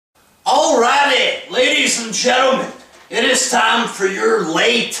ladies and gentlemen, it is time for your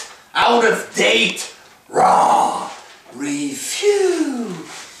late, out-of-date, Raw review.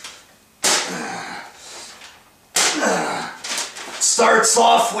 Starts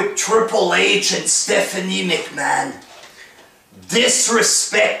off with Triple H and Stephanie McMahon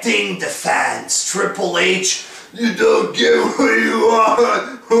disrespecting the fans. Triple H, you don't get what you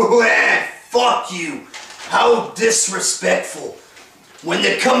want. Fuck you. How disrespectful. When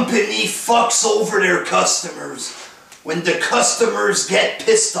the company fucks over their customers, when the customers get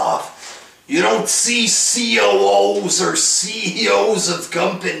pissed off, you don't see COOs or CEOs of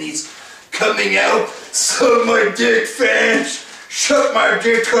companies coming out, suck my dick fans, shut my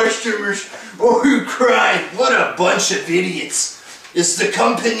dick customers, oh you crying. What a bunch of idiots. Is the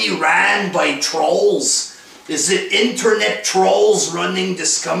company ran by trolls? Is it internet trolls running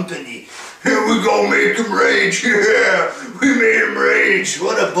this company? Here we go, make them rage, yeah, we made them rage.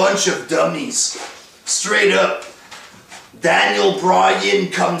 What a bunch of dummies. Straight up. Daniel Bryan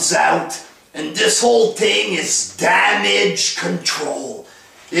comes out, and this whole thing is damage control.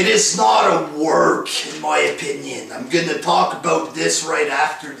 It is not a work, in my opinion. I'm going to talk about this right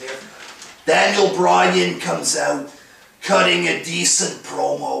after there. Daniel Bryan comes out, cutting a decent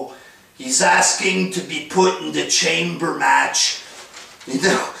promo. He's asking to be put in the chamber match. You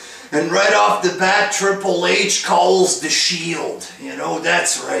know, and right off the bat, Triple H calls the Shield. You know,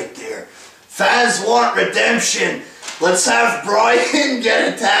 that's right there. Fans want redemption. Let's have Bryan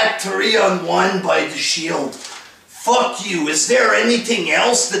get attacked 3-on-1 by the Shield. Fuck you. Is there anything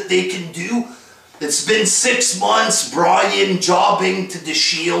else that they can do? It's been 6 months, Bryan jobbing to the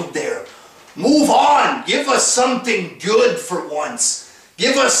Shield there. Move on. Give us something good for once.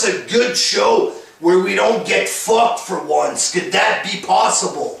 Give us a good show where we don't get fucked for once. Could that be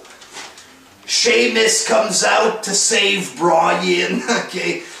possible? Sheamus comes out to save Bryan,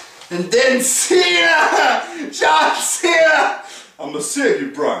 okay? And then Cena, John Cena, I'm gonna save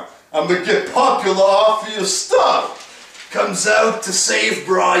you, Bryan. I'm gonna get popular off of your stuff. Comes out to save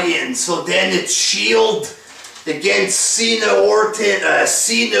Bryan. So then it's Shield against Cena,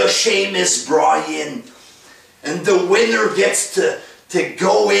 Sheamus, Bryan. And the winner gets to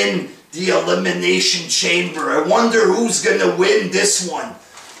go in the Elimination Chamber. I wonder who's gonna win this one.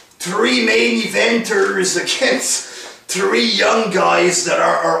 3 main eventers against 3 young guys that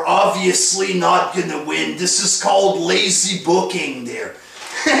are obviously not gonna win. This is called lazy booking there.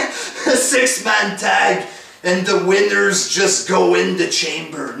 A 6-man tag and the winners just go in the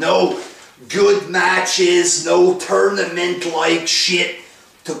chamber. No good matches, no tournament-like shit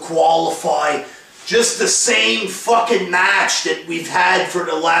to qualify. Just the same fucking match that we've had for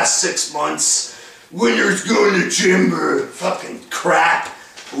the last 6 months. Winners go in the chamber. Fucking crap.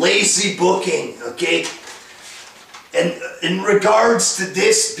 Lazy booking, okay? And in regards to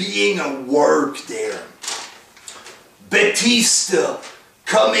this being a work there, Batista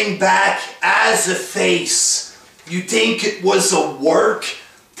coming back as a face, you think it was a work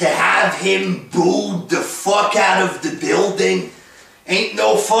to have him booed the fuck out of the building? Ain't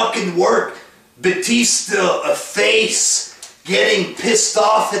no fucking work. Batista, a face, getting pissed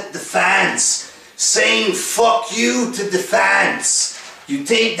off at the fans, saying fuck you to the fans. You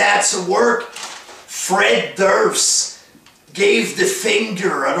think that's a work? Fred Durst gave the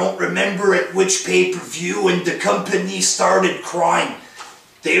finger, I don't remember at which pay-per-view, and the company started crying.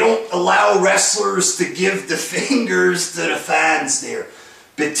 They don't allow wrestlers to give the fingers to the fans there.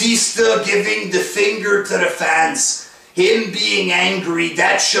 Batista giving the finger to the fans, him being angry,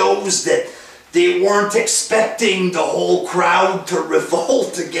 that shows that they weren't expecting the whole crowd to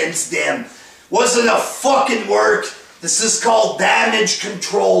revolt against them. Wasn't a fucking work. This is called damage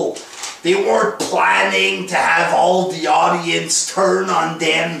control. They weren't planning to have all the audience turn on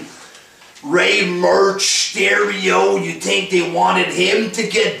them. Ray Mysterio, you think they wanted him to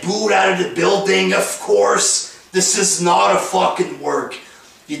get booed out of the building? Of course. This is not a fucking work.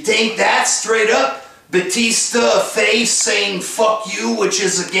 You think that straight up? Batista, a face, saying fuck you, which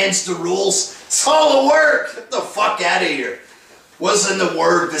is against the rules. It's all a work. Get the fuck out of here. Wasn't a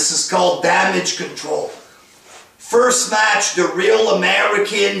word. This is called damage control. First match, the Real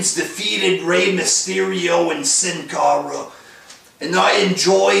Americans defeated Rey Mysterio and Sin Cara. And I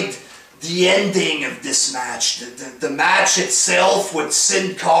enjoyed the ending of this match. The match itself with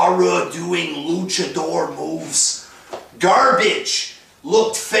Sin Cara doing luchador moves. Garbage.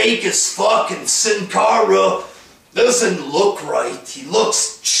 Looked fake as fuck, and Sin Cara doesn't look right. He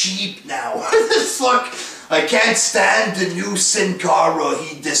looks cheap now. What the fuck? I can't stand the new Sin Cara.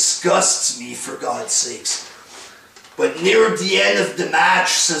 He disgusts me, for God's sakes. But near the end of the match,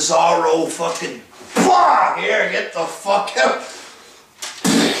 Cesaro fucking... Here, get the fuck out.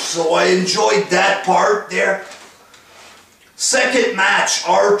 so I enjoyed that part there. Second match,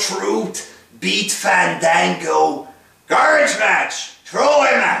 R-Truth beat Fandango. Garbage match,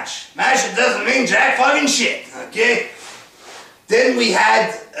 throwaway match. Match that doesn't mean jack fucking shit, okay? Then we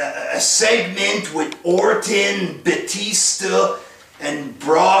had a segment with Orton, Batista, and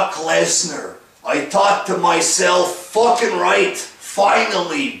Brock Lesnar. I thought to myself, fucking right,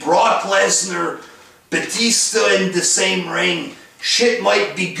 finally, Brock Lesnar, Batista in the same ring. Shit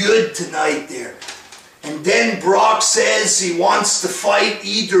might be good tonight there. And then Brock says he wants to fight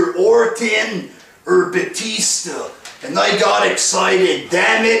either Orton or Batista. And I got excited.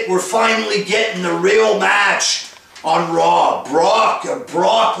 Damn it, we're finally getting a real match on Raw. A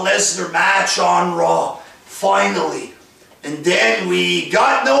Brock Lesnar match on Raw. Finally. And then we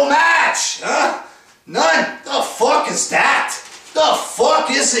got no match. Huh? None. The fuck is that? The fuck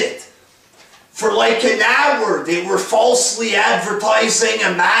is it? For like an hour, they were falsely advertising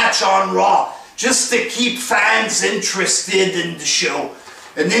a match on Raw just to keep fans interested in the show.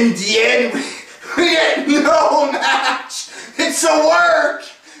 And in the end, we get no match. It's a work.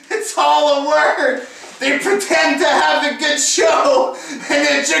 It's all a work. They pretend to have a good show, and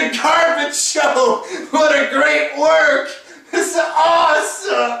it's a garbage show. What a great work. It's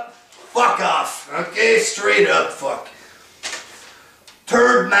awesome. Fuck off. Okay, straight up, fuck.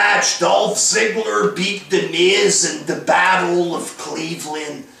 Third match, Dolph Ziggler beat The Miz in the Battle of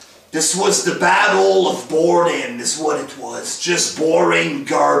Cleveland. This was the Battle of Boredom, is what it was. Just boring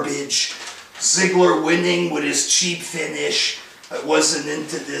garbage. Ziggler winning with his cheap finish. I wasn't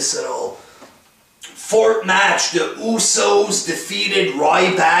into this at all. Fourth match, the Usos defeated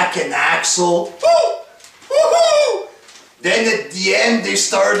Ryback and Axel. Woo! Woohoo! Then at the end, they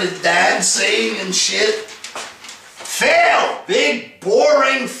started dancing and shit. Fail! Big,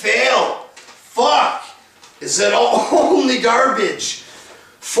 boring fail. Fuck. Is it all only garbage?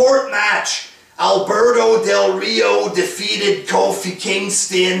 Fourth match, Alberto Del Rio defeated Kofi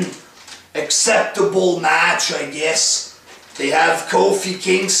Kingston. Acceptable match, I guess. They have Kofi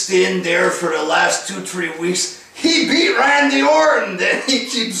Kingston there for the last 2-3 weeks. He beat Randy Orton, then he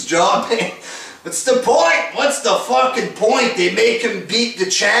keeps jobbing. What's the point? What's the fucking point? They make him beat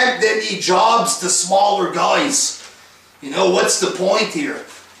the champ, then he jobs the smaller guys. You know, what's the point here?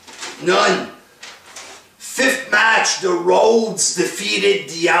 None. Fifth match, the Rhodes defeated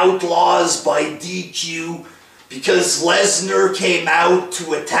the Outlaws by DQ because Lesnar came out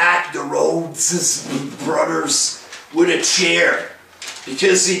to attack the Rhodes' brothers with a chair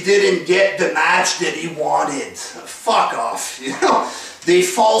because he didn't get the match that he wanted. Fuck off, you know? They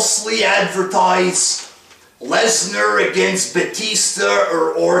falsely advertise Lesnar against Batista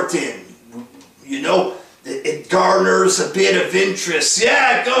or Orton. You know, it garners a bit of interest.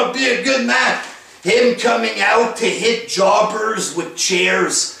 Yeah, it's gonna be a good match. Him coming out to hit jobbers with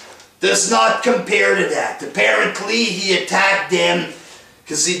chairs does not compare to that. Apparently, he attacked them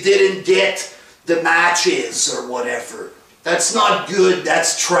because he didn't get the matches or whatever. That's not good.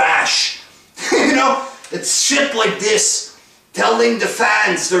 That's trash. You know, it's shit like this. Telling the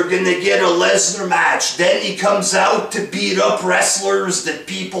fans they're going to get a Lesnar match. Then he comes out to beat up wrestlers that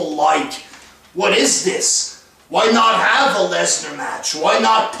people like. What is this? Why not have a Lesnar match? Why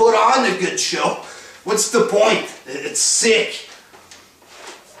not put on a good show? What's the point? It's sick.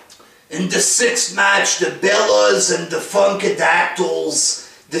 In the sixth match, the Bellas and the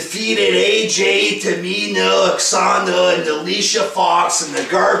Funkadactyls defeated AJ, Tamina, Oksana, and Alicia Fox in the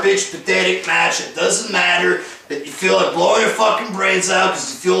garbage, pathetic match. It doesn't matter that you feel like blowing your fucking brains out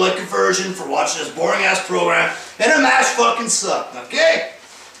because you feel like a virgin for watching this boring-ass program, and the match fucking sucked, okay?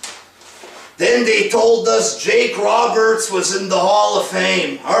 Then they told us Jake Roberts was in the Hall of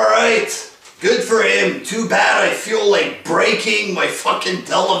Fame. Alright. Good for him. Too bad I feel like breaking my fucking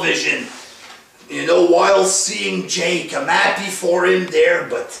television. You know, while seeing Jake. I'm happy for him there,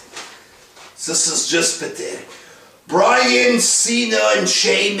 but this is just pathetic. Bryan, Cena, and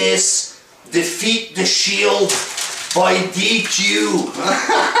Sheamus defeat The Shield by DQ.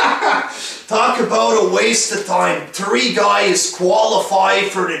 Talk about a waste of time. 3 guys qualify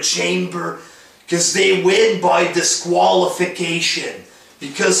for the Chamber because they win by disqualification.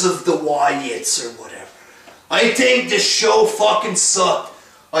 Because of the Wyatts or whatever. I think this show fucking sucked.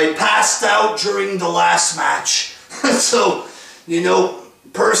 I passed out during the last match. So, you know,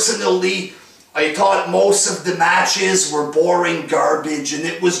 personally, I thought most of the matches were boring garbage and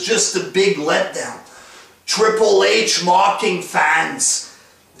it was just a big letdown. Triple H mocking fans.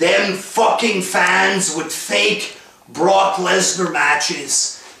 Them fucking fans with fake Brock Lesnar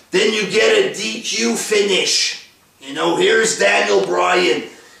matches. Then you get a DQ finish. You know, here's Daniel Bryan.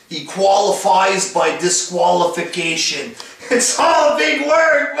 He qualifies by disqualification. It's all a big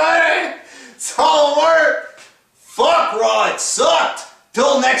work, buddy. It's all work. Fuck Raw, it sucked.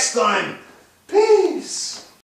 Till next time. Peace.